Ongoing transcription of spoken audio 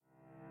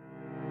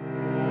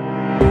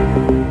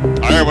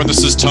everyone.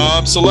 This is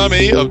Tom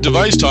Salemi of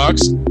Device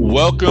Talks.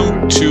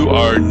 Welcome to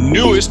our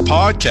newest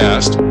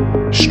podcast,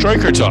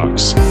 Stryker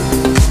Talks.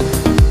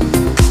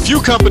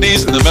 Few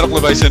companies in the medical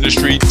device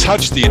industry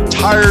touch the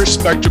entire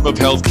spectrum of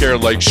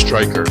healthcare like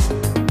Stryker.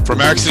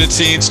 From accident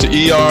scenes to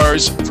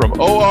ERs, from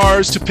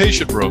ORs to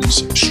patient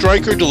rooms,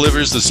 Stryker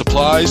delivers the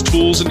supplies,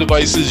 tools, and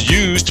devices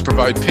used to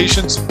provide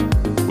patients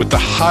with the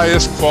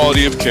highest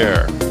quality of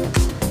care.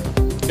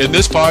 In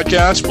this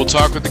podcast, we'll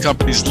talk with the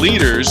company's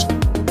leaders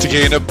to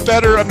gain a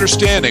better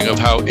understanding of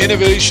how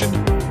innovation,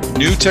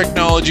 new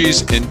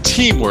technologies, and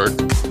teamwork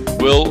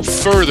will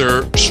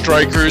further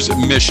Stryker's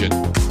mission.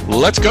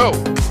 Let's go.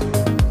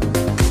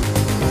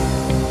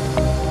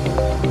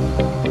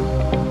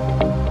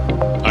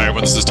 Hi,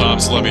 everyone. This is Tom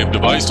Salemi of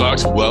Device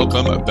Talks.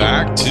 Welcome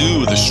back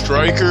to the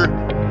Stryker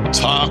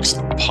Talks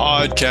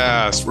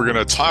podcast. We're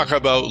going to talk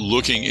about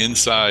looking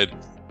inside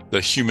the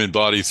human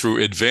body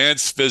through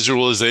advanced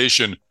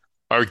visualization.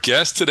 Our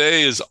guest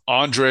today is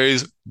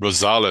Andrés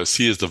Rosales.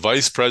 He is the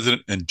Vice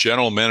President and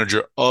General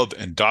Manager of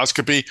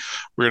Endoscopy.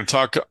 We're going to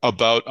talk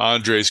about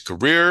Andrés'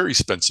 career. He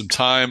spent some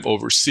time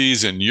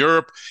overseas in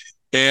Europe,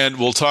 and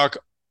we'll talk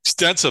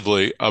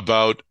extensively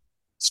about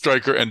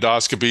Stryker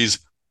Endoscopy's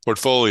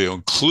portfolio,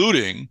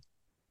 including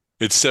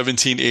its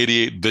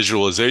 1788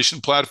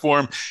 visualization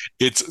platform,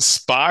 its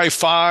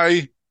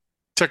SPY-PHI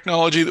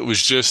technology that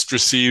was just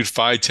received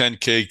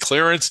 510K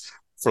clearance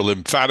for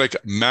lymphatic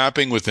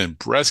mapping within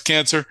breast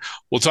cancer.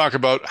 We'll talk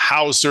about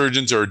how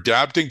surgeons are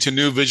adapting to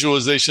new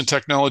visualization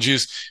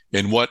technologies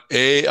and what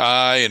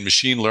AI and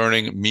machine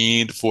learning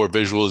mean for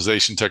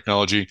visualization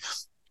technology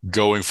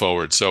going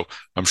forward. So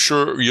I'm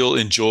sure you'll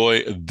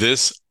enjoy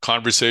this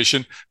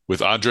conversation with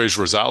Andrés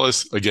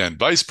Rosales, again,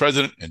 Vice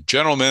President and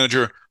General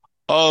Manager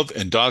of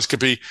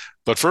Endoscopy.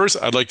 But first,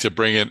 I'd like to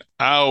bring in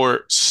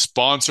our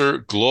sponsor,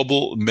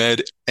 Global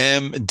Med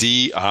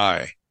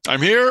MDI.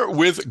 I'm here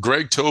with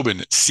Greg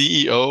Tobin,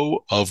 CEO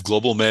of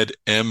Global Med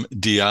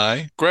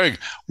MDI. Greg,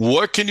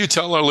 what can you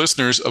tell our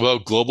listeners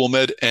about Global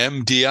Med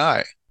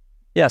MDI?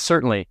 Yeah,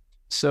 certainly.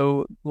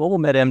 So Global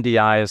Med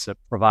MDI is a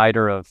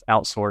provider of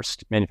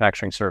outsourced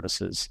manufacturing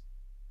services.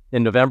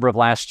 In November of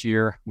last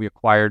year, we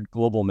acquired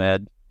Global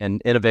Med,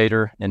 an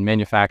innovator and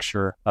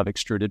manufacturer of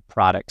extruded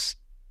products.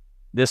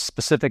 This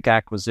specific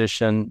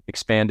acquisition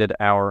expanded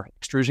our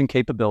extrusion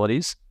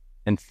capabilities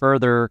and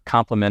further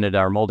complemented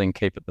our molding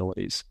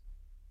capabilities.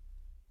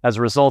 As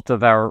a result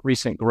of our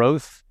recent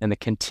growth and the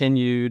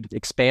continued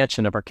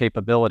expansion of our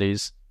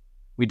capabilities,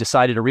 we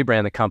decided to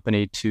rebrand the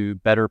company to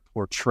better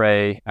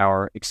portray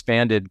our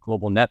expanded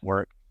global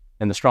network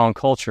and the strong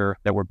culture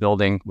that we're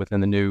building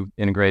within the new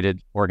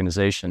integrated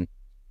organization.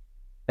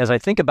 As I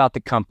think about the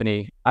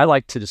company, I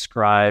like to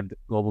describe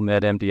Global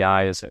Med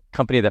MDI as a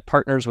company that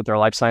partners with our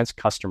life science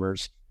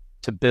customers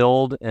to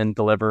build and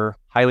deliver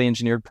highly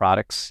engineered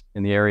products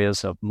in the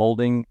areas of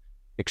molding,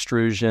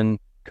 extrusion,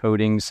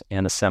 coatings,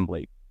 and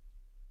assembly.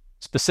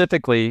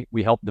 Specifically,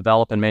 we help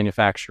develop and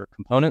manufacture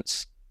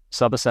components,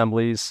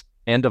 subassemblies,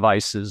 and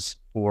devices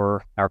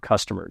for our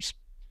customers.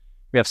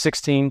 We have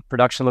 16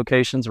 production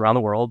locations around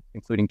the world,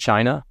 including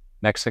China,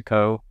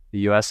 Mexico, the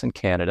US, and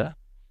Canada.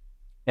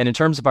 And in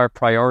terms of our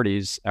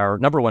priorities, our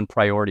number one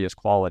priority is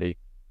quality.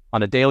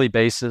 On a daily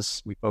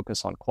basis, we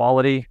focus on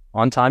quality,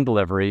 on-time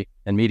delivery,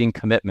 and meeting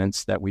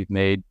commitments that we've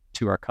made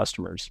to our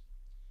customers.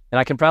 And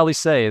I can proudly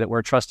say that we're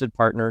a trusted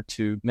partner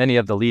to many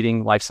of the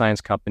leading life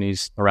science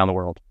companies around the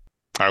world.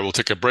 I will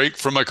take a break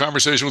from my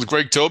conversation with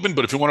Greg Tobin,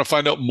 but if you want to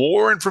find out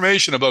more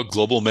information about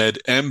Global Med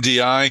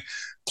MDI,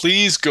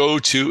 please go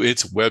to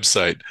its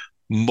website,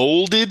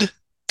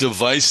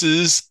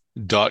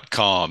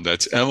 moldeddevices.com.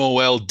 That's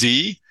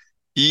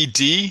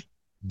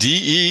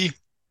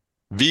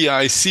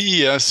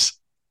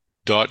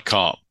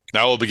moldeddevices.com.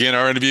 Now we'll begin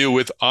our interview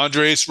with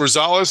Andrés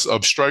Rosales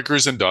of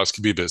Stryker's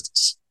Endoscopy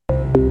business.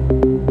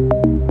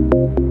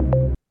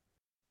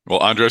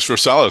 Well, Andrés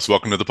Rosales,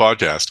 welcome to the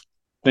podcast.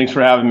 Thanks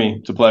for having me.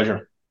 It's a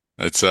pleasure.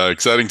 It's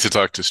exciting to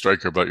talk to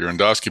Stryker about your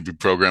endoscopy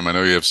program. I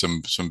know you have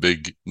some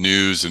big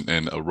news and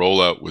a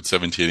rollout with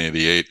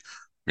 1788.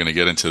 We're going to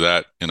get into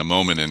that in a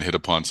moment and hit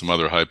upon some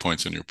other high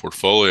points in your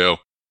portfolio.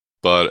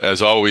 But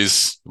as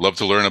always, love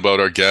to learn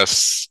about our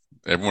guests.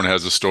 Everyone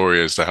has a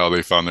story as to how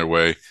they found their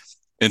way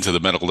into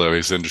the medical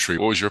device industry.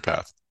 What was your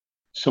path?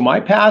 So my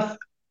path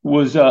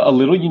was a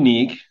little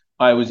unique.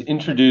 I was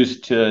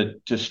introduced to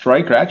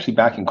Stryker actually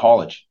back in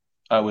college.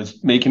 I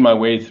was making my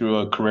way through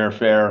a career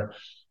fair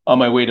on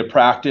my way to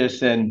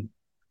practice, and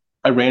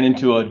I ran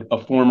into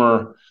a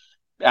former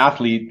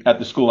athlete at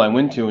the school I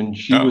went to, and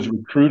she was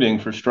recruiting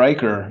for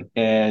Stryker.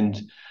 And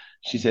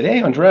she said, "Hey,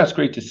 Andrés,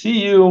 great to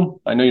see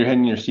you. I know you're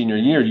heading your senior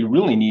year. You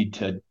really need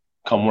to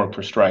come work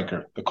for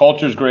Stryker. The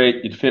culture's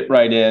great. You'd fit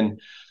right in."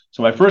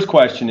 So my first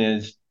question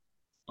is,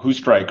 who's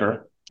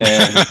Stryker?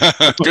 And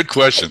good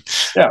question.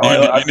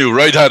 Yeah, you knew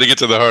right how to get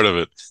to the heart of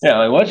it. Yeah,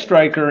 like what's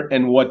Stryker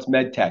and what's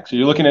MedTech? So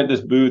you're looking at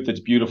this booth, it's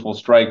beautiful,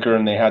 Stryker,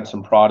 and they had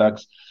some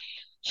products.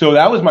 So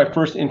that was my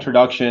first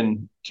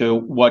introduction to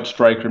what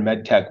Stryker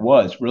MedTech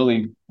was.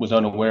 Really was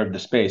unaware of the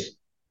space.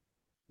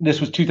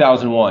 This was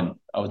 2001.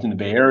 I was in the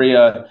Bay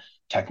Area,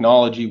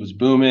 Technology was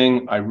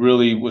booming. I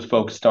really was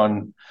focused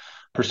on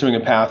pursuing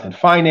a path in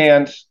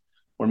finance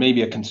or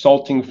maybe a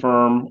consulting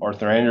firm,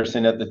 Arthur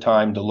Andersen at the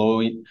time,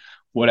 Deloitte,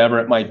 whatever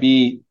it might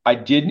be. I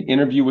did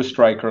interview with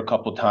Stryker a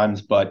couple of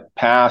times, but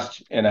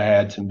passed, and I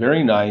had some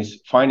very nice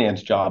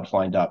finance jobs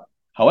lined up.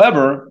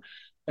 However,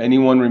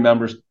 anyone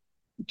remembers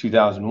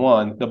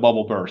 2001, the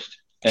bubble burst.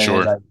 And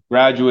Sure. as I was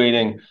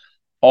graduating,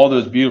 all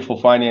those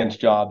beautiful finance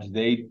jobs,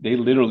 they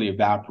literally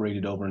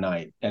evaporated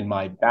overnight. And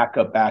my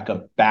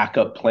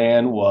backup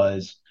plan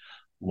was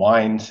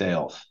wine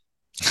sales.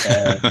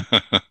 And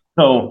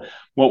so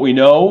what we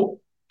know,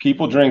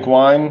 people drink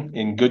wine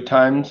in good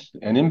times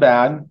and in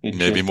bad.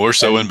 Maybe more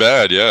so in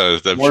bad. Yeah,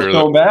 I'm more sure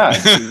so in bad.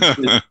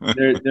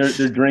 that.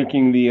 They're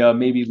drinking the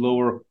maybe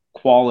lower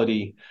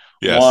quality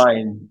Yes.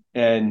 wine,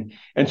 and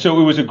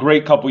so it was a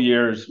great couple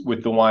years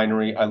with the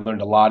winery. I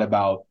learned a lot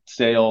about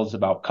sales,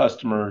 about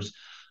customers.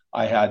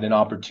 I had an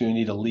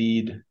opportunity to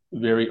lead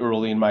very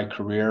early in my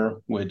career,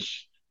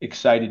 which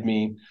excited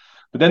me.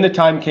 But then the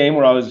time came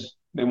where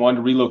they wanted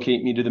to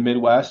relocate me to the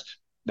Midwest.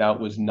 That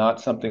was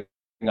not something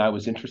I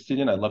was interested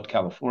in. I loved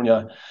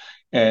California.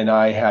 And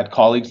I had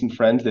colleagues and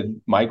friends that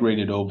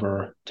migrated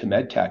over to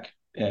MedTech,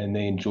 and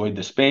they enjoyed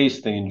the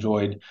space. They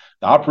enjoyed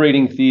the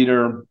operating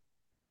theater,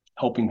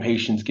 helping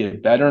patients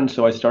get better. And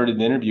so I started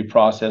the interview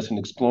process and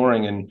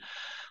exploring, and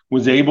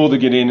was able to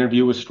get an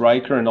interview with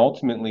Stryker and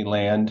ultimately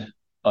land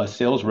a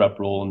sales rep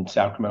role in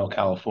Sacramento,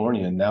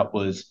 California. And that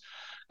was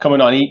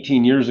coming on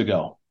 18 years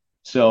ago.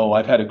 So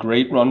I've had a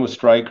great run with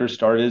Stryker,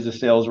 started as a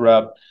sales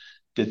rep,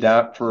 did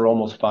that for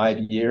almost 5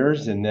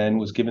 years, and then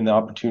was given the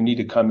opportunity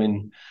to come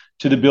in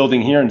to the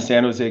building here in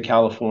San Jose,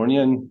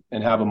 California,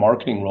 and have a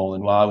marketing role.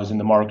 And while I was in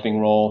the marketing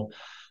role,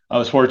 I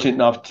was fortunate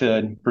enough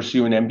to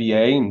pursue an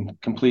MBA and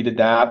completed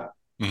that.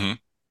 Mm-hmm.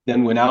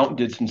 Then went out and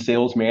did some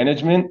sales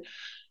management.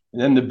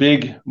 And then the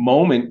big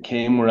moment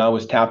came where I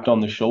was tapped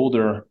on the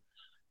shoulder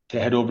to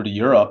head over to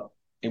Europe.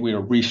 And we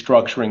were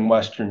restructuring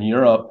Western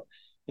Europe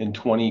in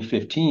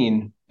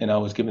 2015. And I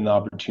was given the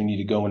opportunity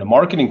to go in a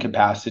marketing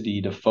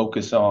capacity to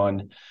focus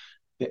on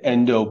the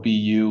Endo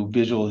BU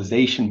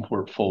visualization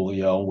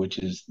portfolio, which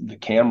is the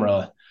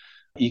camera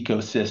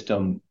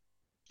ecosystem,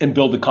 and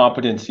build the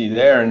competency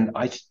there. And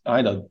I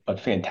had a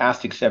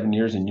fantastic 7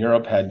 years in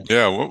Europe.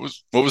 Yeah, what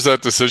was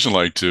that decision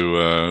like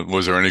to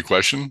was there any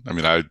question? I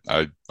mean,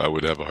 I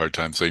would have a hard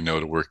time saying no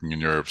to working in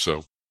Europe,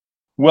 so.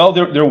 Well,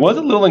 there was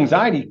a little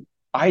anxiety.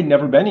 I had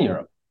never been to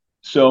Europe.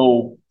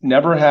 So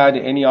never had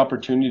any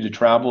opportunity to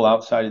travel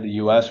outside of the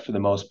US for the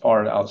most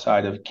part,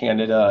 outside of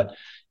Canada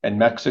and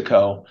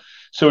Mexico.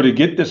 So to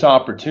get this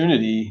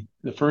opportunity,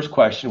 the first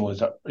question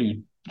was, are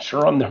you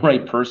sure I'm the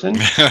right person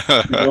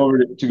to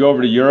go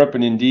over to Europe?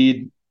 And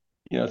indeed,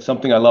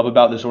 something I love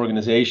about this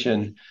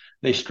organization,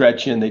 they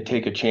stretch you and they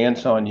take a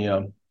chance on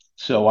you.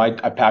 So I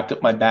packed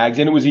up my bags,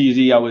 and it was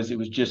easy. It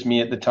was just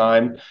me at the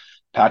time.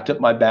 Packed up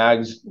my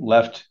bags,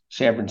 left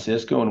San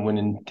Francisco, and went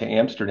into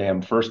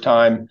Amsterdam. First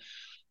time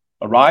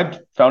arrived,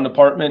 found an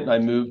apartment, and I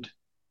moved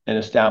and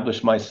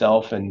established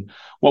myself. And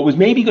what was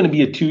maybe going to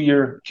be a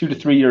 2 to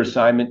 3 year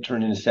assignment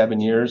turned into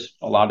 7 years.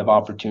 A lot of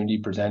opportunity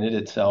presented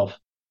itself.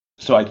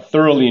 So I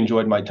thoroughly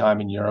enjoyed my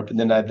time in Europe. And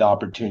then I had the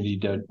opportunity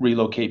to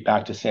relocate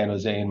back to San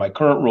Jose in my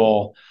current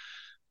role.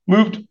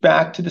 Moved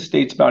back to the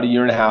States about a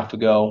year and a half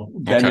ago.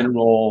 Been Okay. in a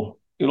role.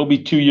 It'll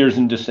be 2 years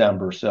in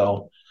December.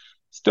 So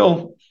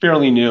still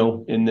fairly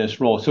new in this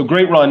role. So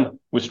great run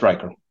with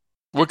Stryker.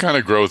 What kind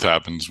of growth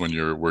happens when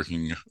you're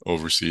working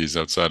overseas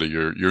outside of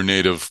your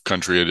native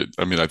country?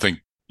 I mean, I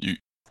think you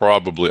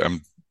probably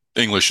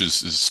English is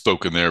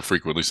spoken there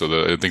frequently, so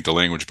I think the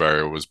language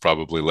barrier was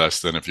probably less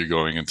than if you're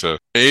going into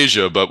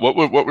Asia. But what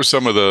were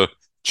some of the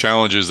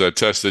challenges that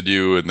tested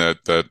you and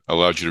that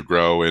allowed you to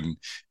grow? And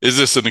is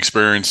this an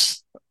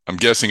experience? I'm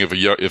guessing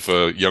if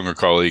a younger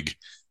colleague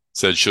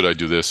said, "Should I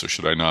do this or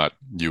should I not?"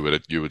 you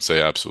would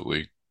say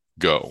absolutely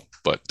go.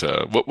 But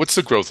what's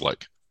the growth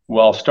like?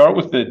 Well, I'll start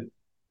with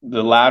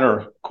the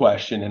latter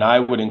question, and I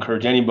would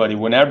encourage anybody,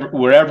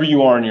 wherever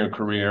you are in your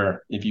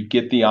career, if you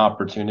get the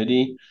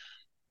opportunity,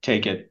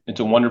 take it. It's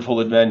a wonderful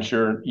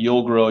adventure.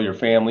 You'll grow, your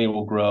family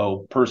will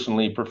grow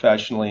personally,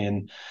 professionally.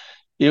 And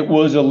it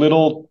was a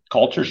little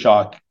culture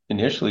shock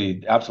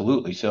initially,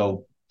 absolutely.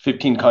 So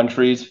 15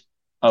 countries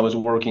I was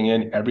working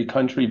in, every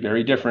country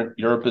very different.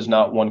 Europe is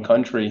not one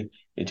country.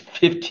 It's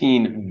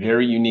 15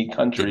 very unique Good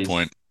countries.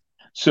 point.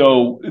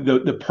 So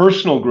the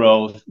personal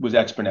growth was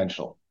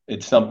exponential.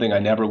 It's something I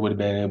never would have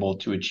been able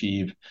to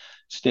achieve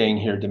staying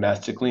here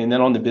domestically. And then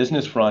on the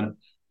business front,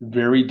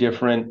 very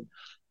different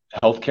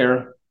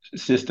healthcare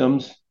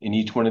systems in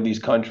each one of these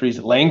countries.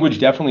 Language,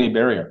 definitely a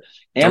barrier.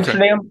 Okay.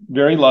 Amsterdam,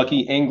 very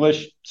lucky.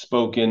 English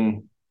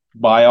spoken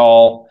by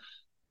all,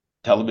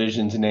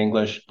 televisions in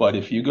English. But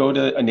if you go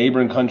to a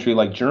neighboring country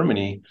like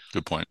Germany,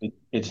 Good point.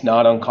 it's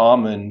not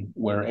uncommon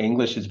where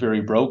English is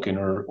very broken,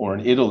 or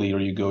in Italy, or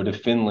you go to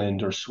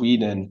Finland or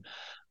Sweden,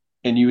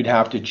 and you would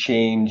have to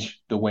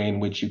change the way in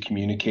which you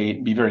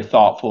communicate, be very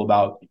thoughtful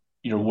about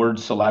your word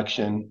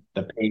selection,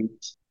 the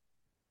pace.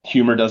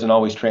 Humor doesn't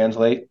always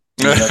translate.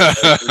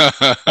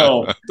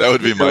 So, that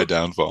would be my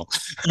downfall.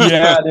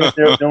 yeah,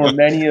 there were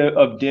many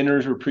of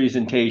dinners or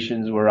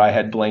presentations where I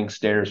had blank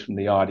stares from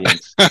the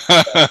audience.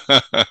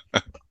 A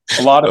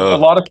lot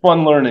of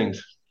fun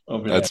learnings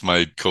over there. That's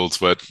my cold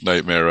sweat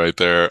nightmare right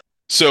there.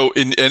 So,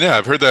 and yeah,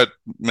 I've heard that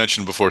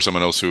mentioned before.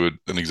 Someone else an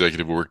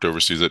executive who worked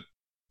overseas, that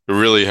it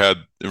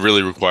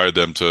really required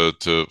them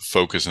to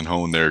focus and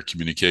hone their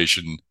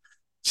communication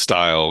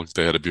style.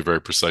 They had to be very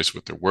precise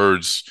with their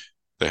words.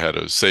 They had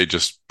to say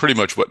just pretty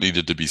much what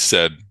needed to be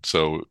said,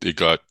 so it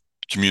got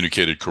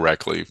communicated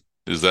correctly.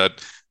 Is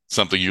that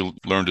something you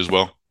learned as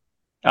well?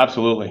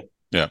 Absolutely.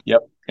 Yeah.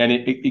 Yep. And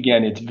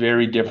again, it's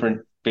very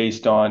different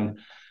based on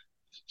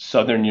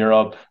Southern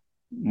Europe,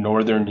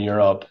 Northern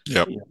Europe.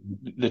 Yep.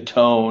 The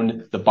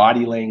tone, the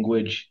body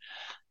language.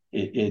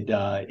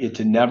 It's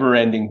a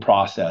never-ending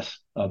process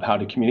of how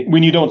to communicate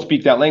when you don't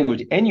speak that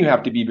language, and you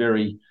have to be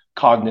very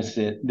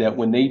cognizant that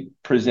when they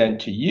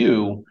present to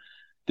you,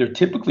 they're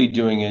typically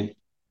doing it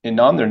in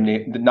not their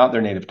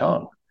native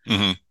tongue.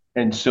 Mm-hmm.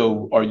 And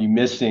so, are you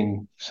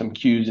missing some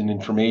cues and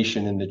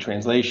information in the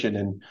translation?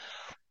 And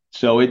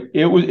so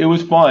it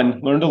was fun.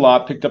 Learned a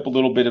lot. Picked up a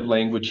little bit of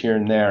language here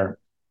and there.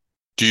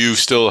 Do you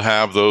still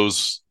have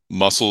those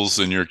muscles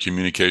in your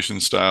communication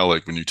style?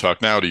 Like when you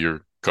talk now to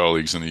your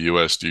colleagues in the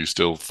U.S., do you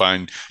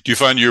find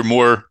you're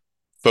more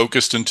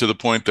focused and to the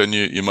point than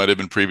you might have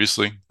been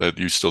previously? That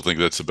you still think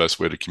that's the best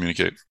way to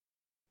communicate?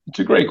 It's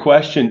a great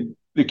question.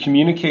 The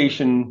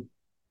communication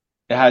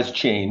has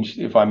changed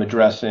if I'm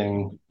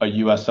addressing a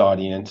U.S.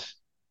 audience.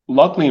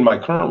 Luckily, in my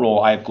current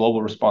role, I have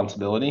global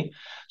responsibility.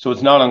 So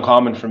it's not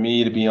uncommon for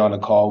me to be on a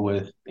call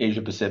with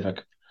Asia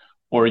Pacific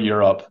or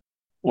Europe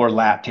or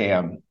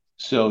LATAM.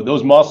 So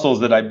those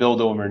muscles that I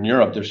build over in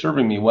Europe, they're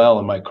serving me well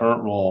in my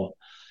current role,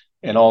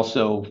 and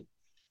also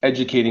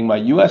educating my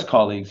U.S.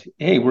 colleagues.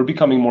 Hey, we're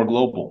becoming more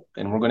global,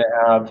 and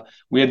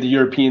we had the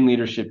European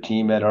leadership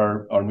team at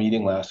our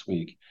meeting last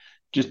week.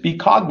 Just be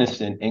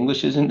cognizant.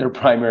 English isn't their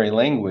primary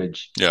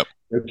language. Yep.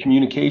 Their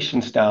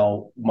communication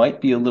style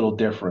might be a little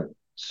different.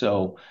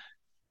 So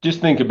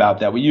just think about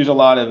that. We use a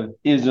lot of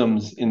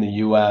isms in the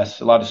U.S.,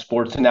 a lot of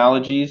sports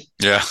analogies.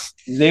 Yeah.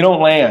 They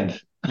don't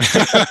land.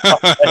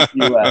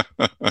 US.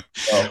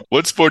 So,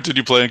 what sport did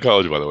you play in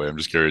college, by the way? I'm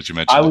just curious. You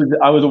mentioned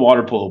I was a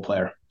water polo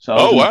player.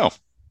 So wow.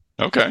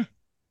 Okay.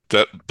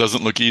 That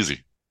doesn't look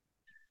easy.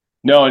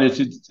 No, and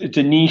it's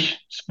a niche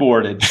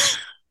sport. It's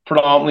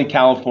predominantly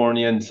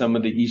California and some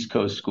of the East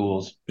Coast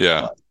schools.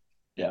 Yeah.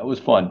 Yeah, it was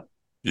fun.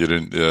 You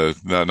didn't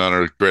not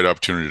a great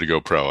opportunity to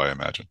go pro, I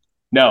imagine.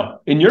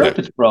 No, in Europe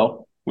it's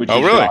pro, which is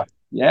really?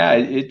 Yeah,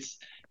 it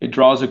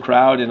draws a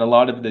crowd, and a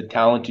lot of the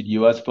talented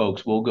U.S.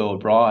 folks will go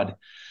abroad.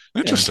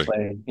 Interesting. And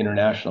play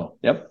international.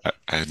 Yep.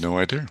 I had no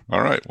idea.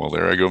 All right. Well,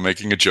 there I go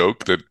making a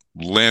joke that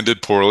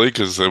landed poorly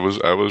because I was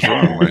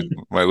wrong.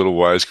 My little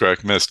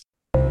wisecrack missed.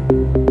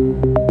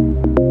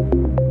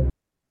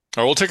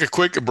 All right, we'll take a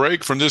quick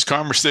break from this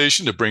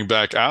conversation to bring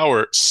back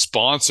our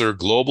sponsor,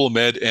 Global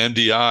Med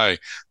MDI.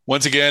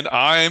 Once again,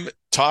 I'm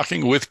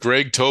talking with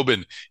Greg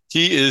Tobin.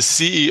 He is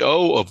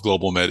CEO of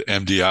Global Med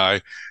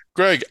MDI.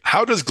 Greg,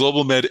 how does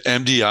Global Med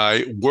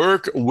MDI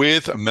work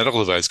with medical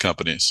device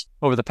companies?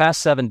 Over the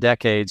past 7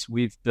 decades,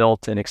 we've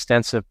built an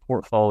extensive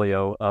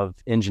portfolio of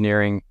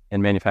engineering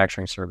and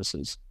manufacturing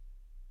services.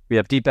 We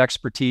have deep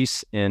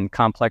expertise in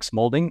complex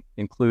molding,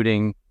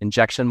 including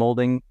injection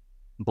molding,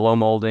 blow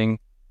molding,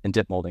 and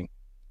dip molding.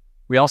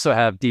 We also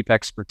have deep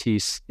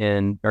expertise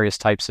in various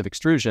types of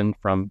extrusion,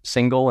 from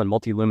single and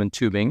multi-lumen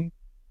tubing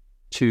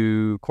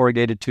to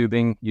corrugated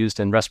tubing used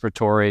in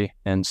respiratory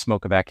and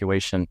smoke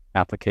evacuation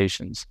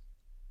applications.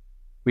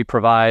 We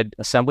provide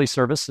assembly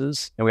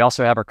services, and we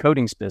also have our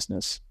coatings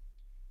business.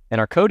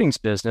 And our coatings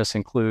business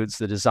includes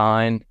the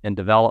design and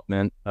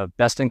development of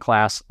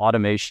best-in-class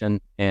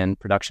automation and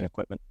production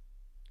equipment.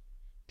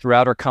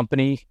 Throughout our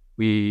company,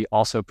 we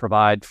also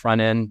provide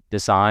front-end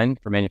design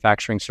for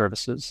manufacturing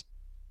services.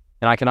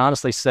 And I can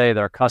honestly say that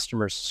our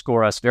customers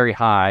score us very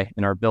high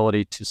in our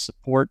ability to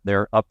support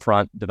their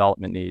upfront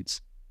development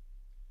needs.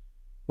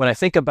 When I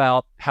think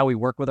about how we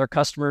work with our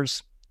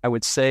customers, I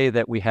would say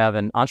that we have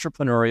an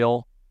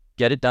entrepreneurial,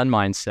 get-it-done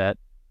mindset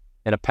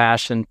and a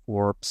passion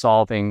for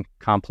solving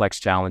complex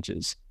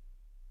challenges.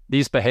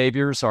 These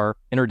behaviors are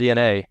in our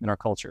DNA, in our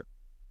culture.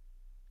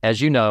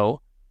 As you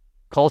know,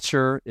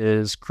 culture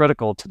is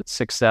critical to the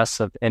success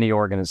of any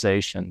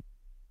organization.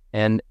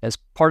 And as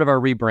part of our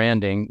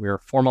rebranding, we are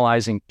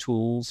formalizing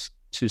tools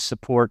to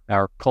support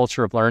our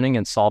culture of learning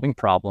and solving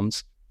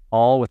problems,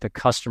 all with the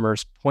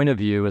customer's point of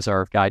view as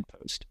our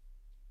guidepost.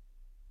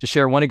 To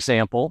share one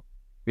example,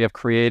 we have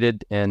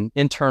created an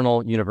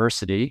internal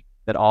university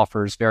that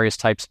offers various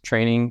types of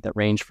training that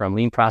range from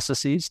lean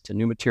processes to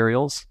new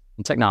materials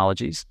and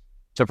technologies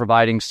to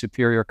providing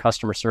superior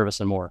customer service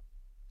and more.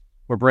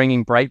 We're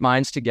bringing bright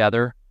minds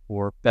together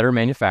for better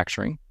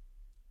manufacturing.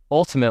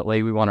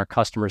 Ultimately, we want our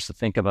customers to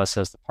think of us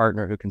as the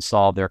partner who can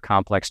solve their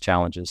complex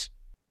challenges.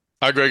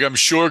 Hi, Greg. I'm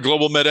sure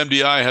Global Med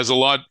MDI has a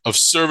lot of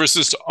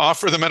services to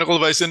offer the medical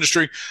device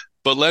industry,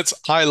 but let's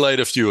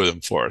highlight a few of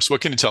them for us. What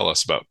can you tell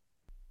us about?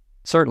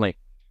 Certainly.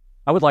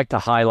 I would like to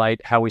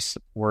highlight how we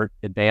support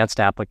advanced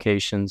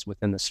applications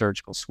within the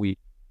surgical suite.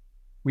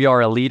 We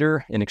are a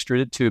leader in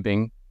extruded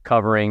tubing,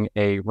 covering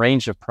a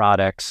range of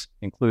products,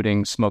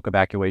 including smoke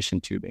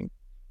evacuation tubing.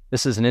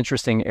 This is an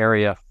interesting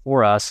area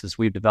for us as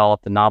we've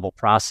developed a novel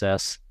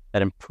process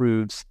that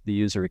improves the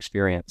user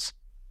experience.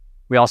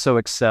 We also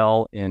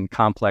excel in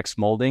complex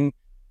molding,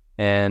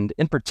 and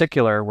in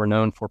particular, we're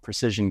known for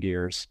precision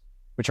gears,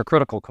 which are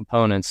critical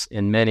components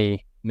in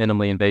many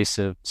minimally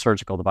invasive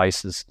surgical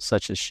devices,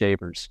 such as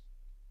shavers.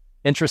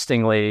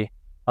 Interestingly,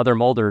 other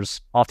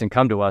molders often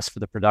come to us for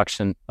the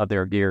production of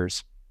their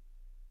gears.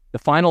 The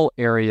final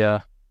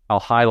area I'll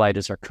highlight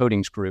is our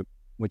coatings group,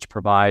 which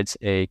provides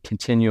a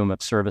continuum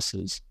of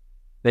services.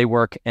 They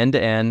work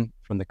end-to-end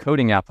from the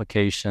coating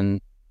application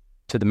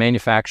to the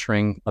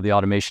manufacturing of the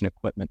automation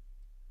equipment.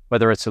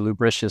 Whether it's a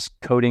lubricious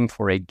coating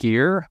for a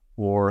gear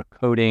or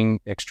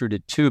coating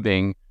extruded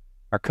tubing,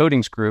 our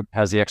coatings group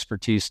has the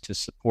expertise to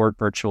support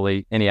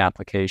virtually any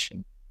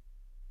application.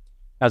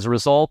 As a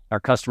result, our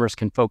customers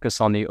can focus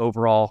on the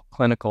overall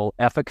clinical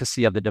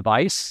efficacy of the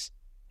device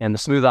and the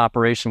smooth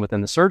operation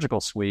within the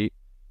surgical suite,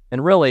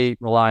 and really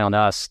rely on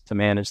us to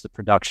manage the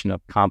production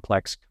of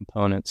complex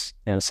components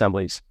and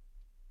assemblies.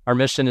 Our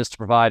mission is to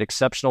provide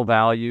exceptional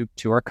value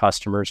to our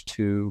customers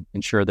to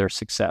ensure their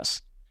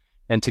success.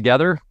 And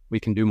together, we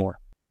can do more.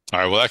 All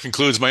right, well, that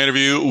concludes my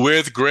interview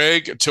with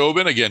Greg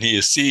Tobin. Again, he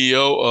is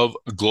CEO of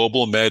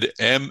Global Med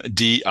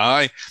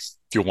MDI.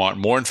 If you want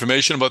more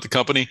information about the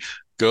company,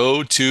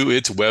 go to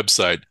its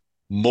website,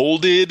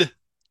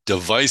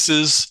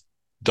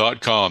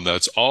 moldeddevices.com.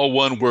 That's all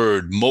one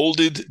word,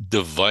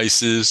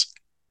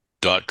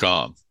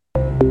 moldeddevices.com.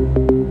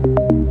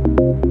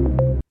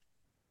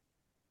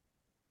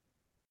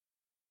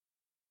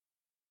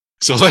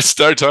 So let's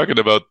start talking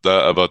about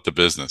the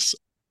business.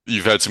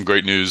 You've had some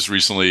great news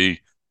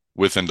recently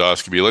with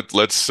endoscopy.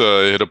 Let's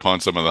hit upon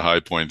some of the high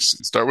points.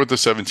 Start with the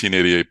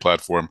 1788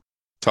 platform.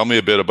 Tell me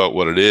a bit about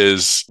what it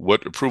is.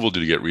 What approval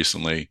did you get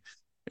recently?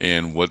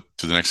 And what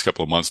do the next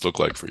couple of months look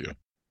like for you?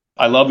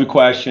 I love the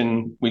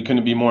question. We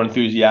couldn't be more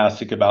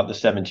enthusiastic about the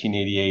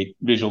 1788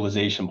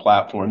 visualization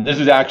platform. This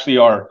is actually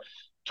our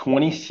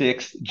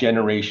 26th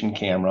generation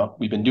camera.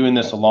 We've been doing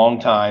this a long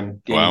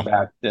time, dating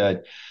back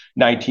to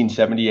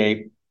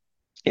 1978.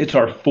 It's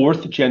our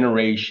fourth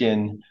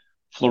generation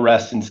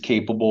fluorescence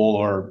capable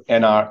or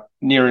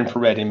near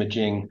infrared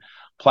imaging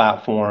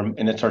platform,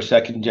 and it's our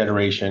second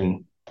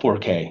generation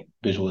 4K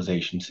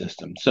visualization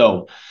system.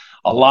 So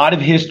a lot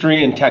of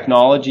history and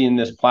technology in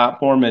this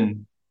platform.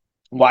 And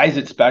why is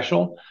it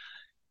special?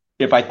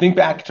 If I think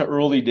back to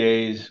early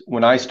days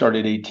when I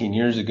started 18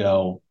 years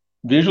ago,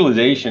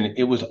 visualization,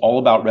 it was all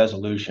about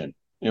resolution.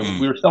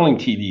 We were selling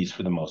TVs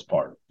for the most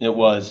part. It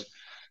was,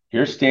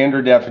 here's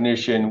standard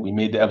definition. We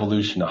made the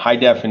evolution to high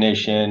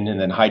definition, and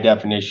then high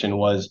definition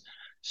was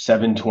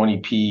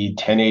 720p,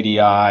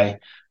 1080i.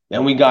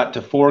 Then we got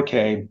to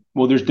 4K.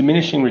 Well, there's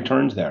diminishing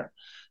returns there.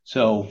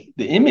 So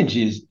the image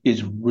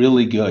is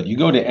really good. You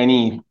go to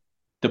any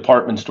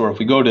department store, if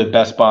we go to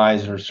Best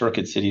Buys or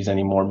Circuit Cities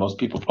anymore, most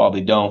people probably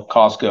don't,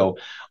 Costco,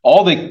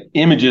 all the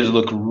images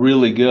look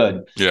really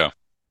good. Yeah.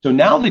 So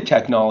now the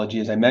technology,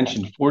 as I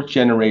mentioned, fourth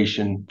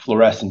generation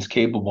fluorescence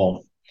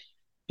capable,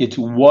 it's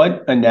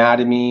what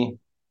anatomy,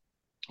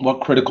 what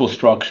critical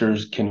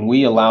structures can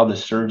we allow the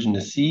surgeon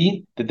to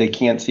see that they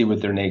can't see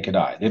with their naked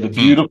eye? They have a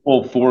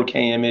beautiful 4K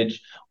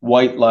image,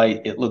 white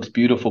light, it looks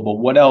beautiful, but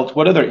what else,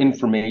 what other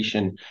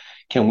information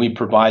can we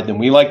provide them?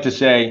 We like to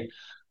say,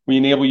 we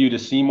enable you to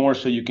see more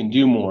so you can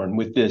do more. And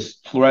with this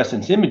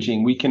fluorescence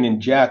imaging, we can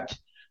inject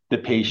the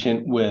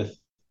patient with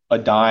a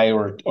dye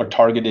or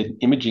targeted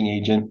imaging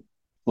agent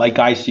like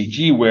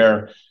ICG,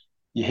 where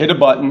you hit a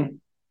button,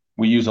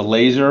 we use a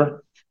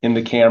laser in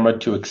the camera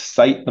to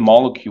excite the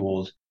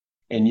molecules,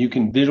 and you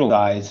can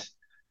visualize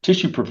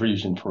tissue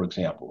perfusion, for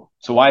example.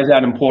 So why is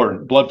that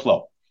important? Blood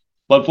flow.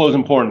 Blood flow is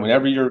important.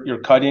 Whenever you're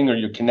cutting or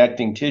you're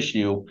connecting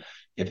tissue,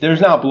 if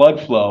there's not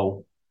blood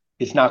flow,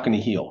 it's not going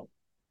to heal.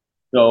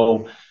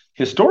 So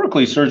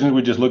historically, surgeons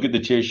would just look at the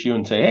tissue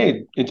and say,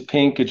 hey, it's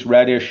pink, it's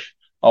reddish.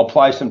 I'll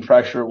apply some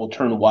pressure, it will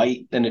turn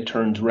white, then it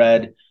turns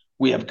red.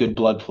 We have good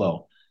blood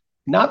flow.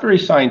 Not very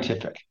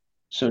scientific.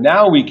 So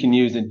now we can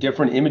use a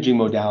different imaging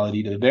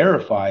modality to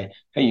verify,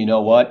 hey, you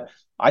know what?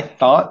 I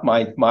thought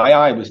my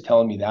eye was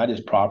telling me that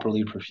is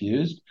properly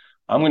perfused.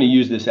 I'm going to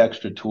use this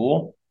extra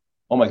tool.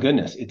 Oh my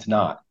goodness, it's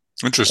not.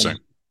 Interesting. And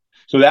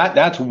so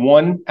that's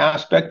one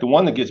aspect. The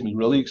one that gets me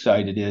really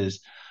excited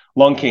is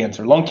lung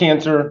cancer. Lung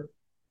cancer,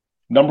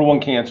 number one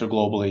cancer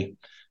globally.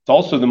 It's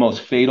also the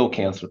most fatal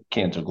cancer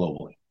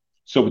globally.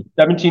 So with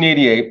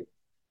 1788,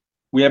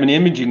 we have an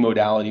imaging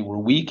modality where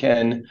we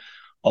can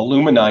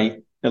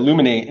illuminate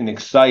and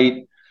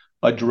excite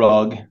a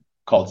drug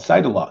called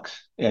Cytolux.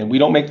 And we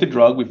don't make the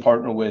drug. We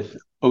partner with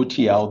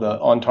OTL, the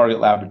on-target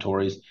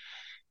laboratories.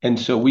 And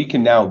so we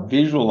can now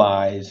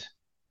visualize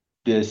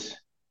this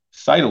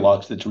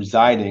Cytolux that's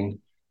residing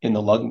in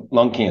the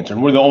lung cancer.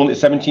 And we're the only,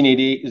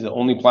 1788 is the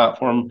only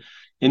platform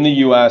in the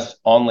US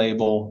on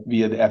label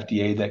via the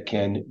FDA that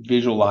can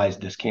visualize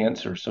this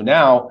cancer. So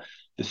now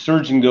The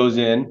surgeon goes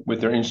in with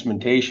their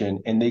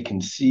instrumentation and they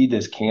can see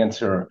this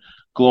cancer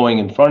glowing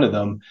in front of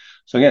them.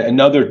 So again,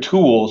 another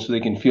tool so they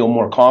can feel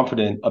more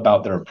confident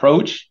about their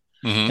approach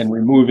and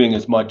removing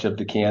as much of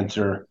the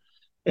cancer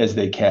as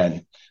they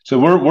can. So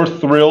we're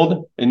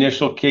thrilled.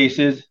 Initial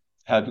cases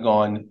have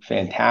gone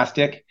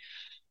fantastic.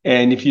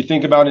 And if you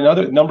think about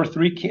another number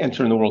 3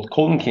 cancer in the world,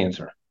 colon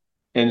cancer,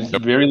 and it's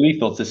very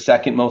lethal. It's the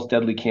second most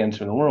deadly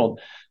cancer in the world.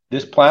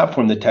 This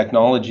platform, the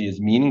technology is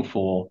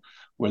meaningful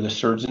where the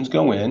surgeons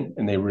go in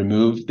and they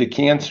remove the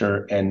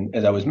cancer. And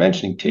as I was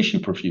mentioning, tissue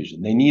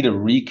perfusion, they need to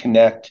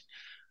reconnect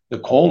the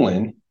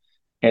colon.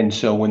 And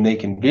so when they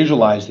can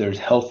visualize there's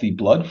healthy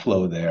blood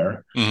flow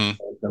there,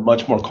 they're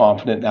much more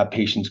confident that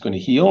patient's going to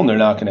heal and they're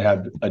not going to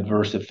have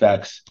adverse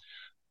effects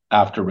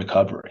after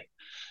recovery.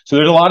 So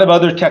there's a lot of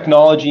other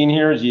technology in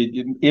here,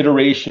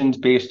 iterations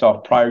based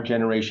off prior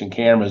generation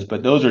cameras,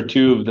 but those are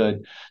 2 of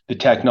the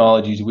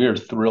technologies we are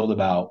thrilled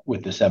about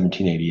with the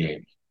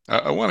 1788.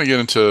 I want to get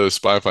into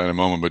SPY-PHI in a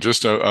moment, but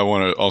just I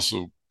want to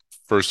also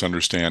first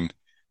understand,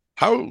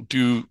 how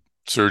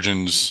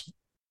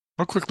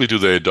quickly do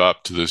they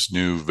adopt to this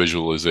new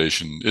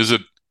visualization? Is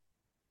it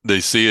they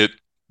see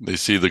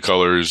the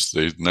colors,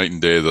 night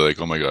and day, they're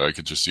like, oh my God, I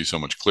could just see so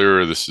much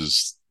clearer.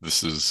 This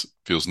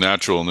feels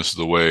natural and this is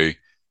the way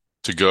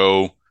to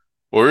go?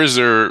 Or is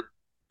there,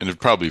 and it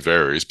probably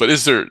varies, but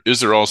is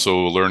there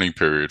also a learning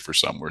period for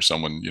some where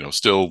someone,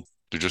 still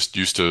they're just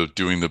used to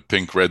doing the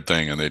pink red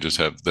thing and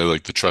they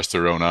like to trust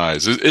their own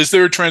eyes? Is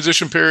there a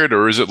transition period,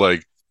 or is it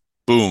like,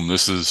 boom,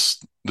 this is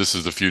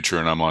the future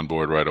and I'm on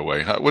board right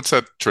away? What's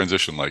that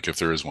transition like, if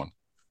there is one?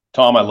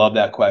 Tom, I love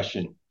that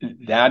question.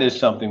 That is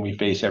something we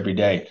face every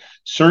day.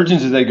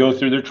 Surgeons, as they go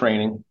through their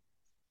training,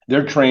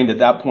 they're trained at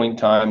that point in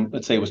time,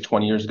 let's say it was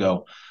 20 years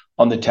ago,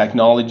 on the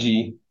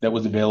technology that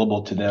was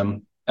available to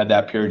them at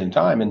that period in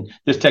time. And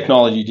this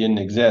technology didn't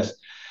exist.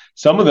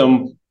 Some of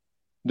them,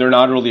 they're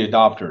not early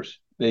adopters.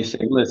 They say,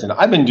 listen,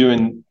 I've been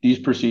doing these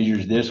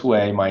procedures this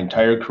way my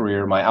entire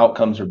career. My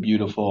outcomes are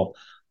beautiful.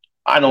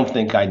 I don't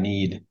think I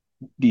need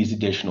these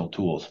additional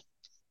tools.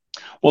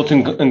 Well, it's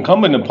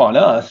incumbent upon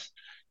us,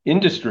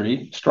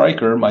 industry,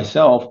 Stryker,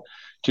 myself,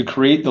 to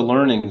create the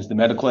learnings, the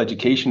medical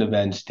education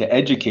events, to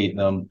educate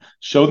them,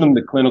 show them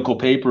the clinical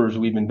papers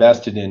we've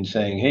invested in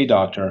saying, hey,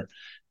 doctor,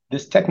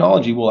 this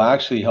technology will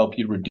actually help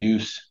you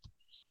reduce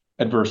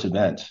adverse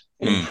events,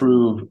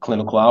 improve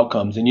clinical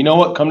outcomes. And you know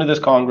what? Come to this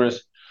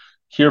Congress,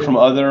 hear from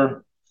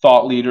other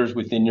thought leaders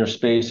within your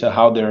space of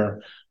how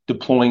they're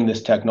deploying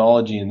this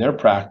technology in their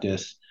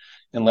practice,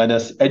 and let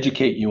us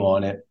educate you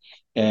on it.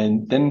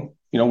 And then,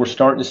 we're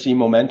starting to see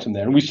momentum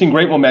there. And we've seen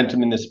great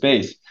momentum in this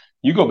space.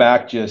 You go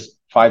back just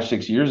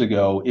 5-6 years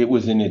ago, it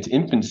was in its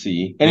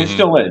infancy, and it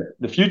still is.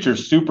 The future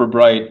is super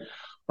bright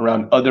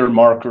around other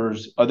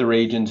markers, other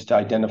agents to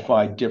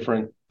identify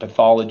different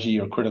pathology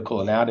or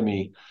critical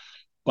anatomy.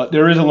 But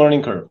there is a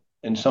learning curve,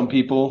 and some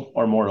people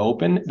are more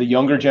open. The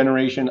younger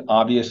generation,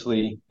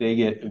 obviously, they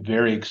get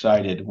very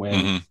excited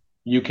when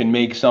you can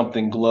make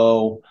something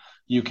glow.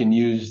 You can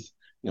use,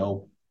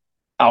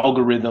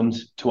 algorithms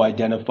to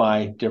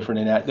identify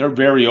different. They're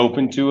very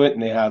open to it,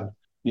 and they have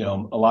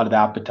a lot of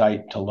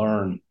appetite to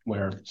learn,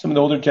 where some of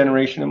the older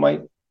generation, it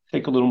might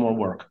take a little more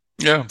work.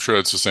 Yeah, I'm sure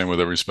it's the same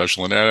with every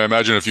specialty. And I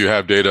imagine if you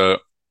have data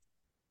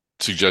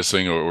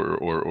suggesting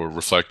or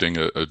reflecting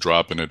a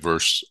drop in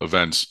adverse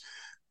events,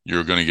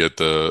 you're going to get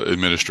the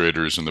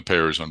administrators and the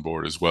payers on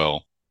board as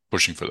well,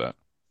 pushing for that.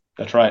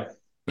 That's right.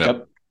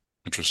 Yep.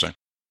 Interesting.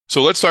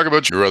 So let's talk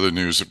about your other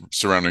news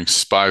surrounding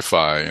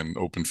SPY-PHI and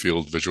open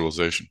field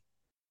visualization.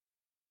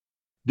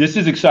 This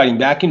is exciting.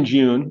 Back in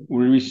June,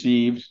 we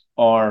received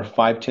our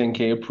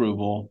 510(k)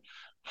 approval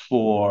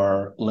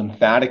for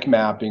lymphatic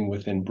mapping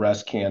within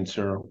breast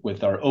cancer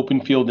with our open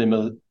field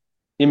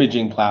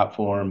imaging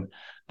platform,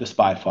 the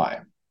SPY-PHI.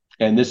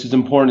 And this is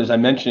important, as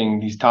I'm mentioning,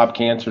 these top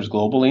cancers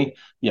globally.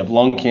 You have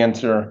lung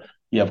cancer,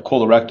 you have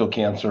colorectal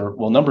cancer.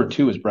 Well, number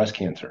 2 is breast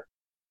cancer.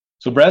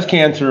 So breast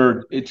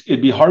cancer,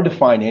 it'd be hard to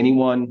find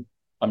anyone,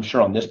 I'm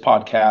sure, on this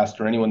podcast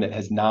or anyone that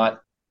has not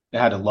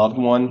had a loved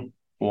one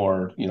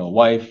or a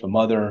wife, a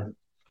mother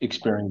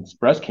experience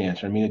breast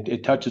cancer. I mean,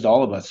 it touches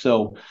all of us.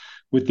 So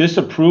with this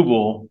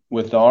approval,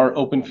 with our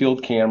open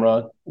field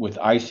camera, with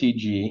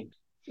ICG,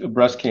 a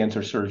breast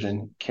cancer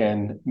surgeon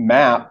can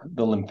map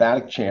the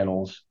lymphatic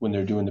channels when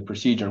they're doing the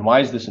procedure. And why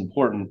is this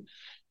important?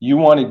 You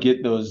want to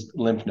get those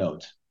lymph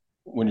nodes.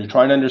 When you're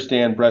trying to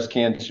understand breast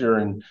cancer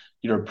and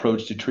your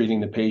approach to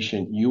treating the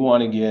patient, you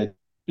want to get,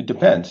 it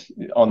depends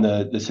on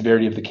the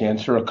severity of the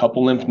cancer, a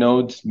couple lymph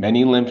nodes,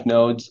 many lymph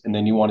nodes, and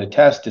then you want to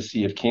test to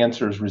see if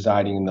cancer is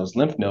residing in those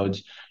lymph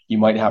nodes. You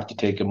might have to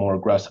take a more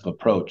aggressive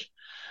approach.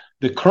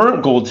 The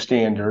current gold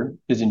standard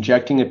is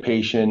injecting a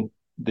patient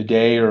the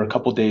day or a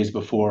couple days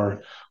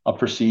before a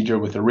procedure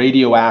with a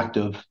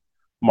radioactive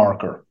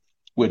marker,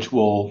 which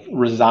will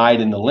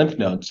reside in the lymph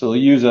node. So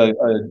they'll use a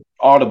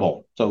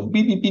audible, so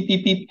beep, beep, beep,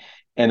 beep, beep,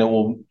 and it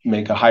will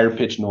make a higher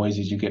pitched noise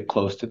as you get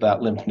close to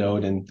that lymph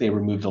node, and they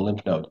remove the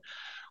lymph node.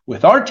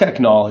 With our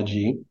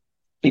technology,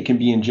 it can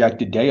be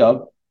injected day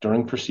of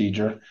during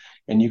procedure,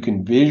 and you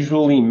can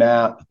visually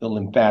map the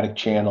lymphatic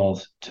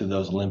channels to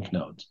those lymph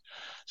nodes.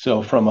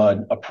 So from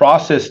a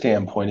process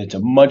standpoint, it's a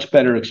much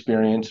better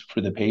experience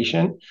for the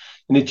patient,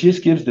 and it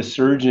just gives the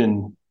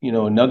surgeon,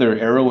 another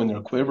arrow in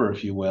their quiver,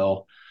 if you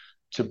will,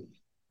 to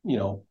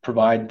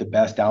provide the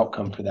best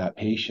outcome for that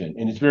patient.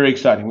 And it's very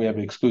exciting. We have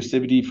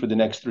exclusivity for the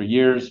next 3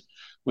 years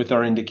with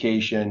our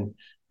indication,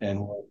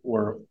 and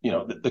we're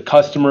the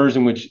customers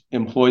in which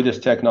employ this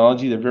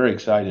technology, they're very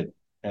excited,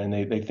 and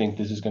they think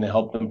this is going to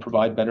help them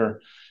provide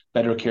better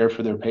care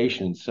for their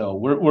patients. So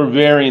we're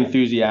very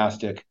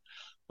enthusiastic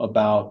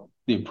about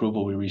the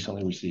approval we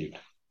recently received.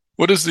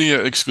 What does the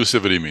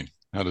exclusivity mean?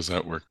 How does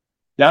that work?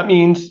 That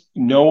means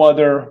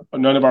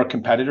none of our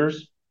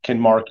competitors can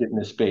market in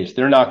this space.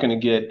 They're not going to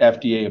get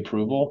FDA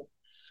approval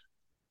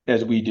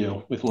as we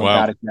do with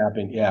lymphatic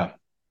mapping. Yeah.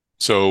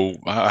 So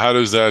how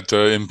does that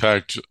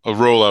impact a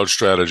rollout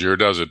strategy, or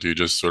does it? Do you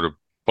just sort of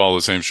follow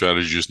the same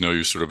strategy? You just know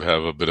you sort of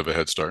have a bit of a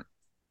head start?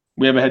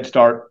 We have a head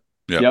start.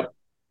 Yep.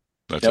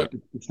 That's it.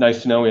 It's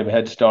nice to know we have a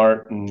head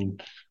start,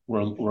 and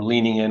we're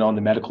leaning in on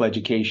the medical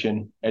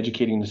education,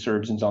 educating the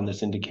surgeons on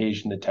this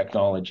indication, the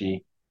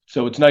technology.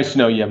 So it's nice to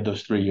know you have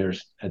those 3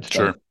 years head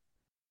start. Sure.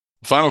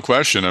 Final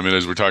question. I mean,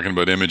 as we're talking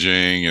about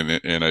imaging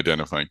and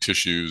identifying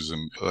tissues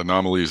and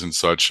anomalies and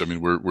such, I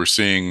mean, we're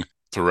seeing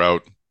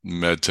throughout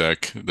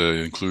medtech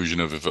the inclusion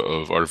of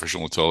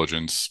artificial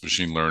intelligence,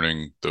 machine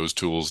learning, those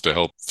tools to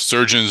help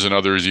surgeons and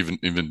others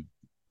even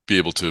be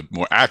able to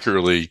more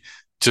accurately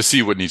to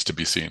see what needs to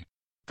be seen.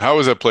 How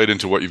has that played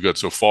into what you've got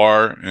so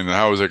far, and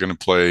how is AI going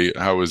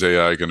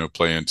to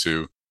play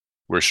into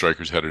where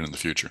Stryker's headed in the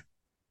future?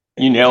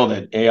 You nailed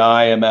it.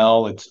 AI,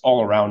 ML, it's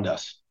all around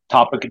us.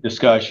 Topic of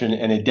discussion,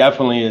 and it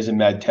definitely is in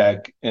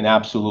medtech and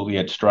absolutely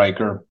at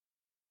Stryker.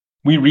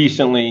 We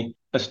recently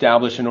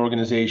established an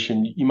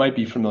organization. You might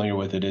be familiar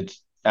with it.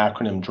 It's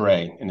acronym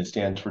DRE, and it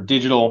stands for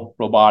Digital,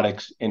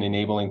 Robotics, and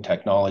Enabling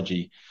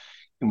Technology.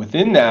 And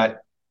within that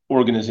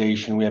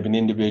organization, we have an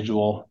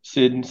individual,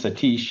 Sid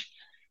Satish,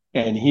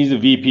 and he's a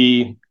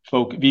VP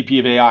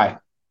of AI.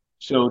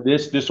 So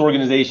this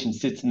organization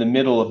sits in the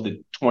middle of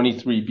the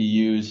 23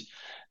 BUs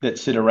that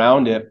sit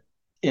around it.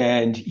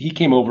 And he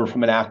came over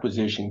from an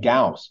acquisition,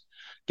 Gauss.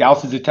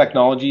 Gauss is a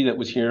technology that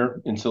was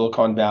here in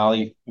Silicon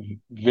Valley,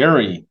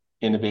 very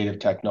innovative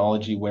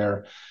technology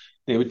where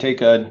they would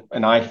take an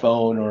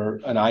iPhone or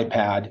an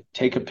iPad,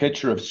 take a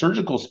picture of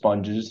surgical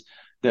sponges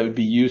that would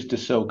be used to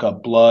soak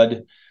up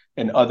blood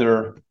and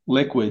other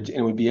liquids,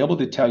 and would be able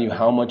to tell you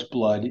how much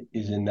blood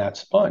is in that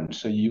sponge.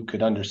 So you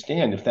could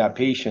understand if that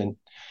patient,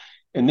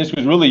 and this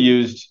was really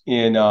used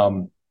in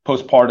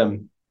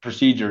postpartum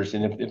procedures,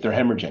 and if they're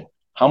hemorrhaging,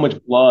 how much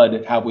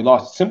blood have we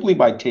lost simply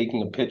by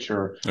taking a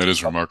picture? That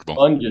is remarkable.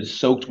 Sponges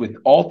soaked with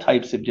all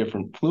types of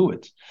different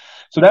fluids.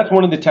 So that's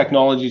one of the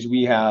technologies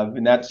we have,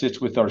 and that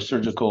sits with our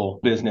surgical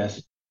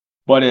business.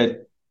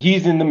 But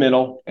he's in the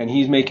middle, and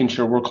he's making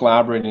sure we're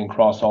collaborating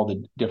across all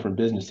the different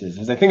businesses.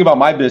 As I think about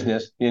my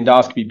business, the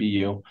endoscopy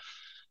BU,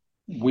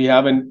 we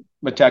have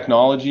a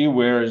technology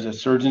where as a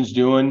surgeon's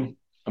doing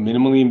a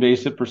minimally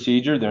invasive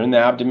procedure, they're in the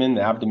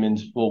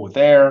abdomen's full with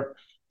air,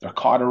 they're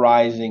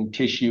cauterizing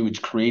tissue, it's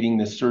creating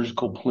this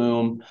surgical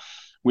plume.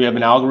 We have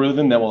an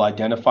algorithm that will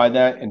identify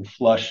that and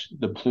flush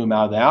the plume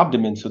out of the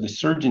abdomen, so the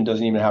surgeon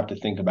doesn't even have to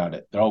think about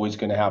it. They're always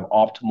going to have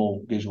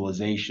optimal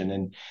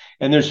visualization.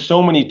 And there's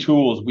so many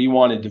tools we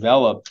want to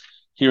develop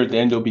here at the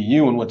Endo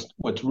BU. And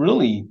what's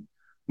really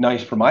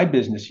nice for my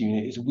business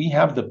unit is we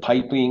have the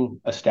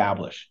piping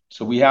established.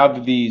 So we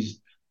have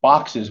these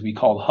boxes we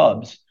call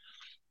hubs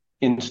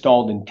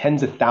installed in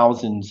tens of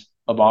thousands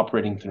of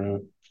operating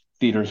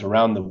theaters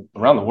around the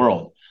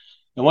world.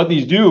 And what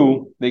these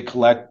do, they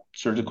collect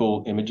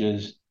surgical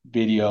images,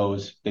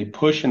 videos, they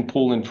push and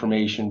pull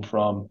information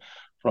from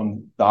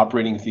the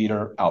operating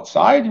theater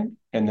outside,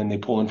 and then they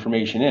pull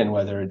information in,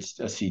 whether it's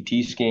a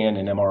CT scan,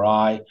 an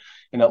MRI,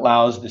 and it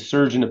allows the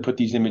surgeon to put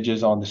these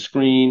images on the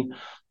screen,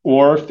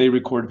 or if they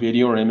record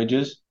video or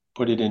images,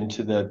 put it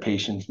into the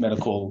patient's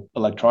medical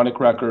electronic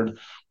record,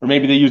 or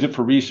maybe they use it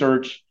for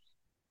research.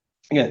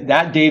 Again,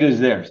 that data is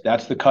theirs.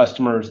 That's the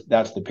customers,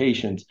 that's the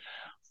patients.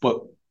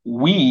 But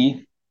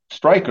we,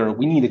 Stryker,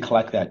 we need to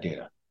collect that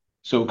data.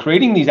 So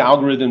creating these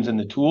algorithms and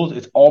the tools,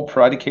 it's all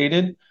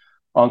predicated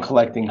on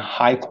collecting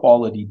high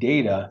quality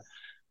data.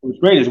 What's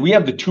great is we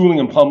have the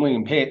tooling and plumbing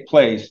in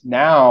place.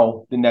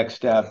 Now the next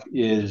step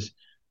is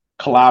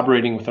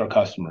collaborating with our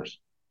customers.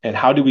 And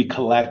how do we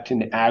collect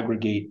and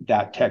aggregate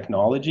that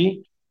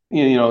technology,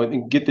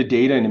 and get the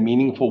data in a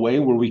meaningful way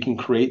where we can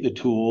create the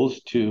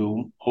tools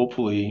to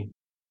hopefully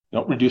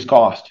reduce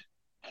cost,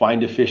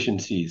 find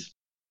efficiencies,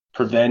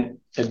 prevent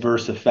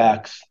adverse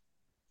effects,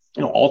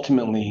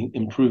 ultimately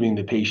improving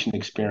the patient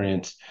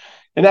experience.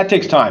 And that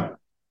takes time.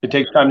 It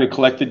takes time to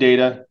collect the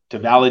data, to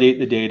validate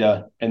the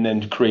data, and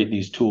then to create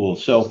these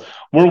tools. So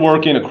we're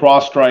working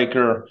across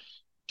Stryker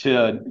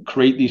to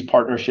create these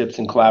partnerships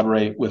and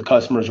collaborate with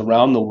customers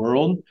around the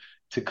world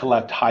to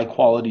collect high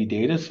quality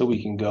data so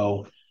we can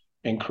go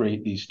and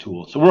create these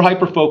tools. So we're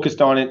hyper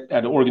focused on it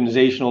at an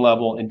organizational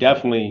level and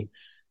definitely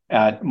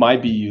at my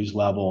BU's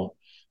level.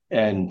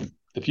 And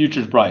the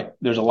future's bright.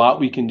 There's a lot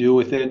we can do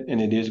with it,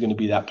 and it is going to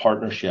be that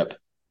partnership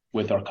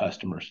with our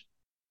customers.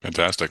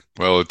 Fantastic.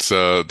 Well, it's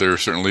there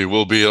certainly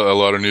will be a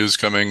lot of news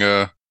coming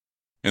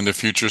in the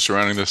future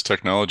surrounding this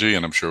technology,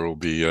 and I'm sure we'll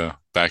be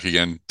back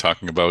again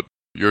talking about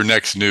your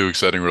next new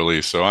exciting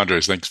release. So,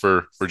 Andres, thanks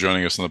for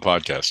joining us on the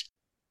podcast.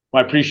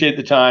 Well, I appreciate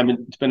the time.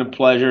 It's been a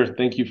pleasure.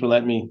 Thank you for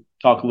letting me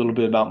talk a little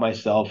bit about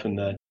myself and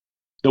the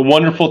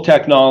wonderful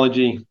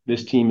technology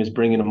this team is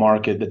bringing to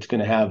market that's going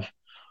to have,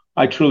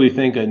 I truly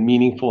think, a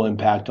meaningful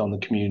impact on the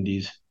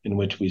communities in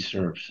which we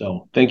serve.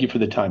 So thank you for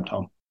the time,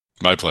 Tom.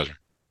 My pleasure.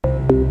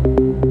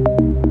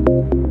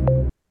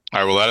 All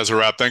right, well, that is a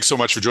wrap. Thanks so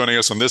much for joining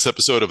us on this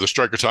episode of the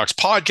Stryker Talks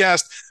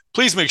podcast.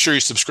 Please make sure you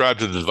subscribe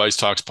to the Device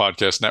Talks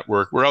Podcast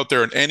Network. We're out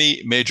there in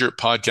any major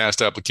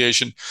podcast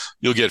application.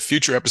 You'll get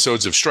future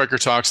episodes of Stryker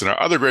Talks and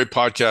our other great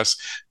podcasts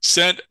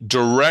sent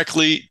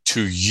directly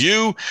to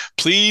you.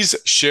 Please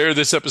share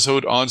this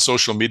episode on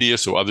social media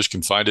so others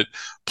can find it.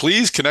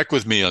 Please connect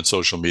with me on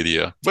social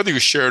media, whether you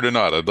share it or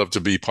not. I'd love to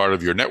be part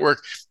of your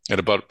network and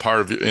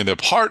a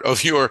part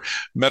of your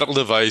medical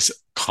device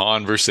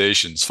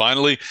conversations.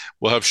 Finally,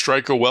 we'll have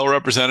Stryker well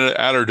represented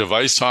at our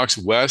Device Talks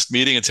West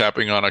meeting. It's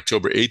happening on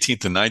October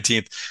 18th and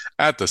 19th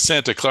at the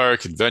Santa Clara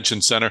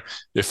Convention Center.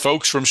 If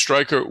folks from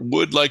Stryker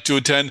would like to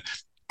attend,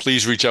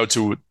 please reach out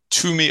to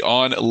me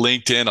on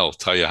LinkedIn. I'll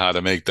tell you how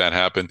to make that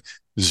happen.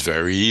 It's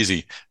very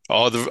easy.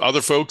 All the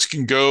other folks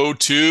can go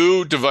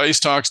to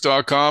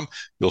devicetalks.com.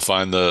 You'll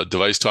find the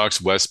Device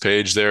Talks West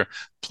page there.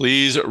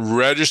 Please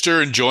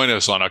register and join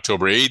us on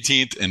October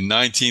 18th and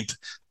 19th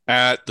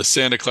at the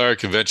Santa Clara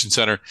Convention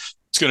Center.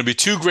 It's going to be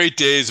 2 great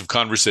days of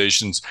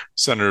conversations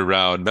centered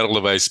around medical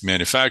device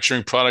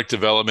manufacturing, product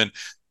development,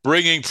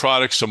 bringing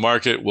products to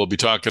market. We'll be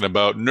talking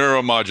about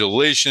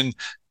neuromodulation,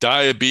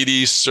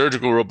 diabetes,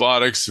 surgical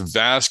robotics,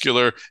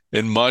 vascular,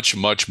 and much,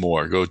 much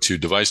more. Go to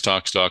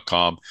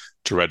devicetalks.com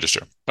to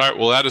register. All right,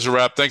 well, that is a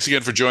wrap. Thanks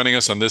again for joining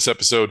us on this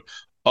episode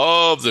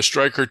of the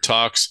Stryker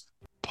Talks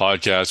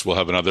podcast. We'll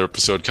have another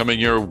episode coming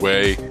your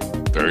way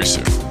very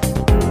soon.